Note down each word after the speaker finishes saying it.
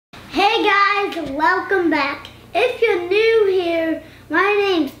Hey guys, welcome back. If you're new here, my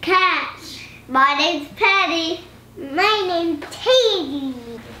name's Cash. My name's Patty. My name's Katie.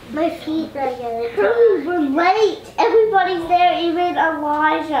 My feet are getting hurt. We're late. Everybody's there, even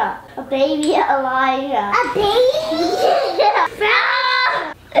Elijah. A baby Elijah. A baby? Yeah.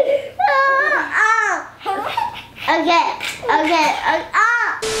 Okay.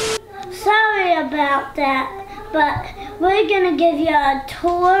 Sorry about that, but we're gonna give you a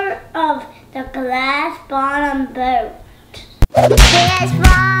tour of the glass bottom boat. Glass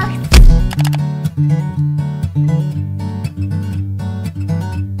box.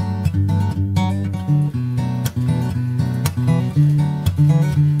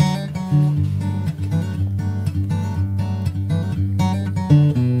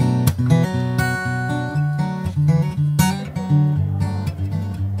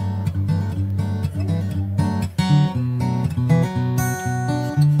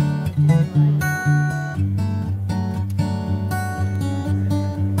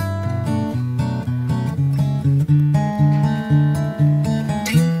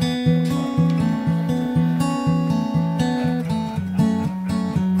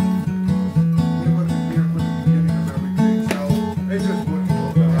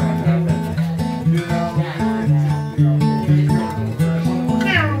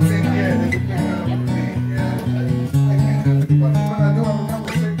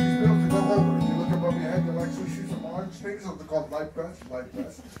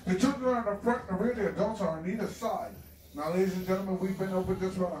 The children are in the front and the rear, the adults are on either side. Now, ladies and gentlemen, we've been open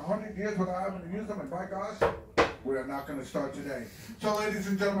this for 100 years without having to use them, and by gosh, we are not going to start today. So, ladies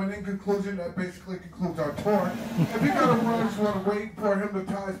and gentlemen, in conclusion, that basically concludes our tour. If you got to run, just want to wait for him to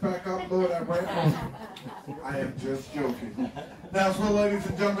tie us back up, lower that right. I am just joking. Now, so, ladies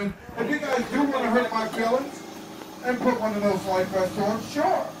and gentlemen, if you guys do want to hurt my feelings and put one of those life vests on,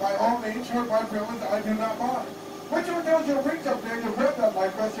 sure, by all means, hurt my feelings, I do not mind. What you would do is you'll reach up there, you grab that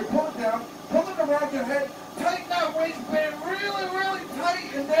life vest, you pull it down, pull it around your head, tighten that waistband really, really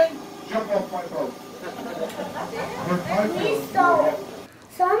tight, and then jump off my boat. We saw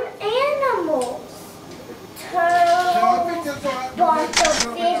some animals. Turtles, bunch of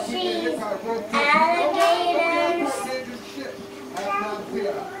fishies, alligators.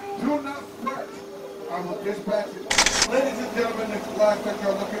 Do not fret. I will dispatch it. Ladies and gentlemen, this glass that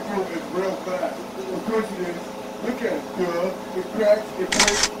you're looking through is real fast. Of course it is. Look at it, duh. It cracks, it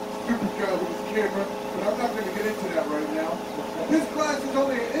breaks. Stupid guy with his camera. But I'm not going to get into that right now. This glass is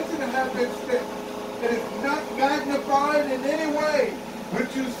only 1.5 inches thick. It is not magnified in any way. What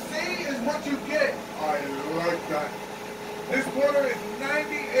you see is what you get. I like that. This water is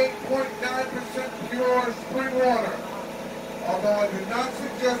 98.9% pure spring water. Although I do not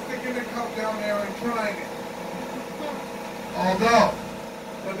suggest sticking a cup down there and trying it. Although,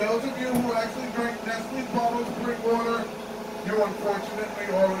 for those of you who actually drink Nestle's bottled spring water, you unfortunately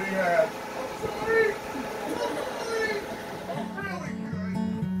already have. I'm sorry.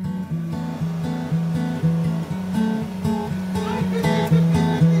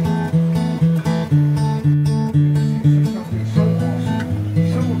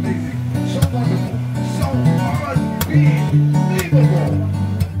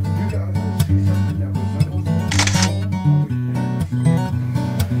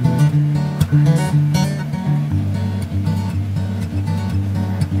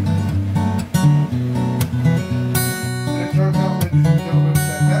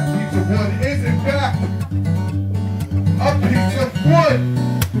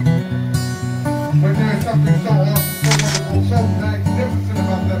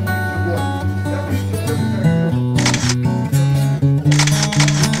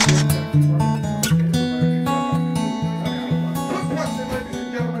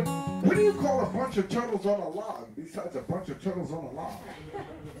 Besides a bunch of turtles on a log.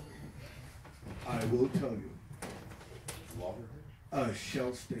 I will tell you. A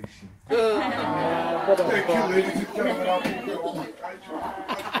shell station. Thank you, ladies and gentlemen. I'll be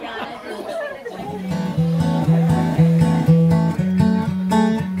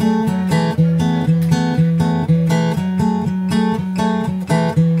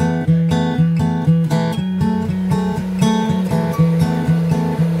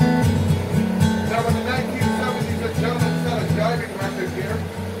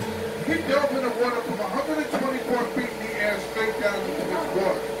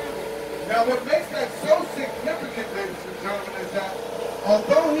Now, what makes that so significant, ladies and gentlemen, is that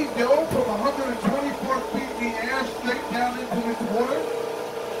although he dove from 124 feet in the air straight down into this water,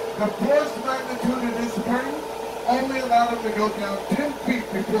 the force magnitude in this spring only allowed him to go down 10 feet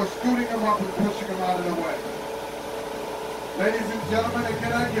before scooting him up and pushing him out of the way. Ladies and gentlemen,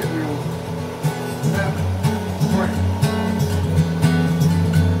 can I give you 7, 3.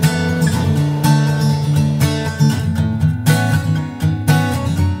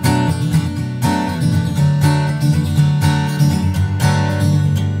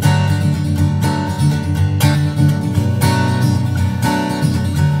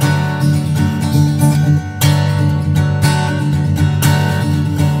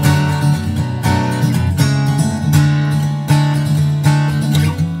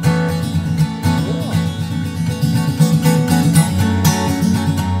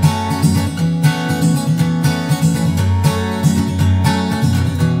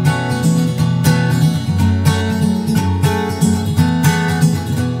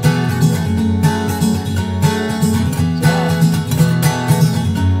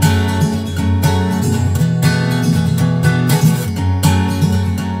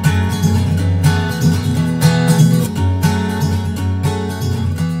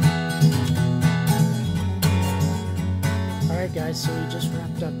 Guys, so we just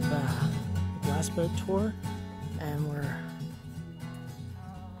wrapped up the glassboat tour and we're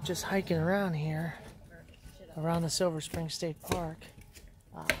just hiking around here around the Silver Spring State Park.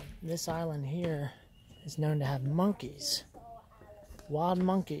 This island here is known to have monkeys, wild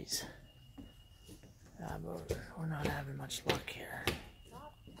monkeys, but we're not having much luck here.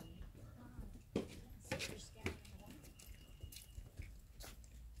 You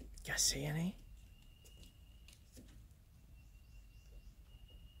guys see any?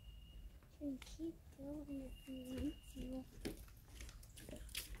 And keep going if you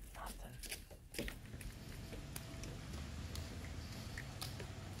want to.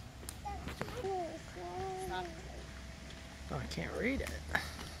 Nothing. Oh, I can't read it.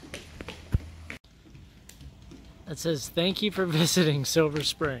 It says, "Thank you for visiting Silver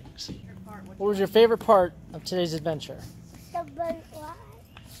Springs." What was your favorite part of today's adventure? The boat ride.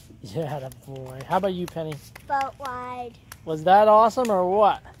 Yeah, that boy. How about you, Penny? Boat ride. Was that awesome or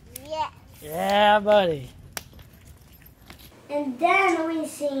what? Yeah. Yeah, buddy. And then we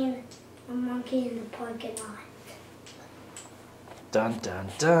seen a monkey in the parking lot. Dun dun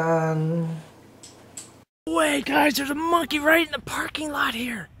dun. Wait, guys, there's a monkey right in the parking lot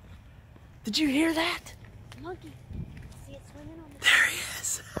here. Did you hear that? Monkey. See it swimming on the... There he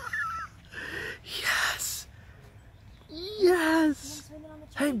is. Yes. Yes.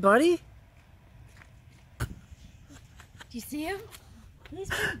 Hey, buddy. Do you see him? He's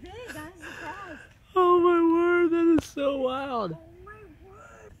pretty big. I'm surprised. Oh my word, that is so wild. Oh my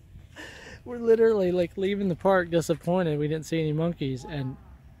word. We're literally like leaving the park disappointed we didn't see any monkeys, and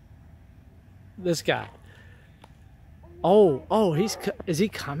this guy. Oh, is he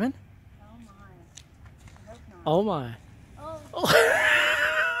coming? Oh my. Oh.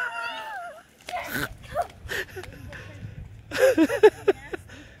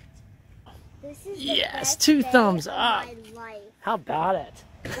 This is the Yes, best 2 day thumbs of up. my life. How about it?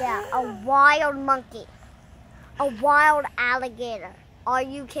 Yeah, a wild monkey. A wild alligator. Are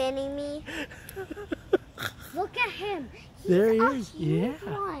you kidding me? Look at him. He's There he a is. huge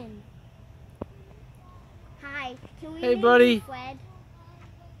Yeah. one. Hi. Can we Hey, name buddy. you Fred?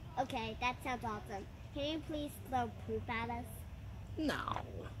 Okay, that sounds awesome. Can you please throw poop at us? No.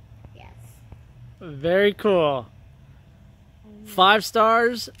 Yes. Very cool. 5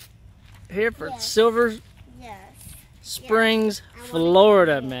 stars here for Yes. Silver Yes. Springs, I wanna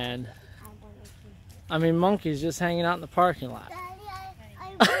Florida, keep it. man. I want to keep I mean, monkeys just hanging out in the parking lot. Daddy,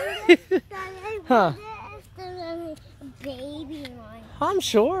 I Huh. wonder if there's a baby one. I'm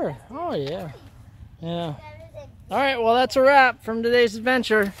sure. Oh, yeah. Yeah. All right, well, that's a wrap from today's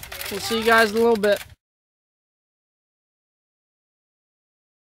adventure. We'll see you guys in a little bit.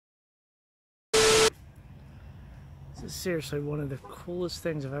 This is seriously one of the coolest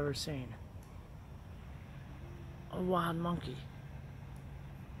things I've ever seen. A wild monkey.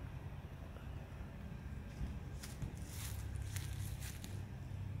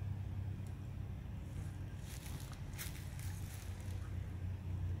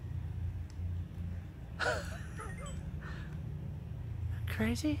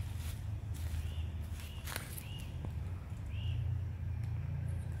 Crazy?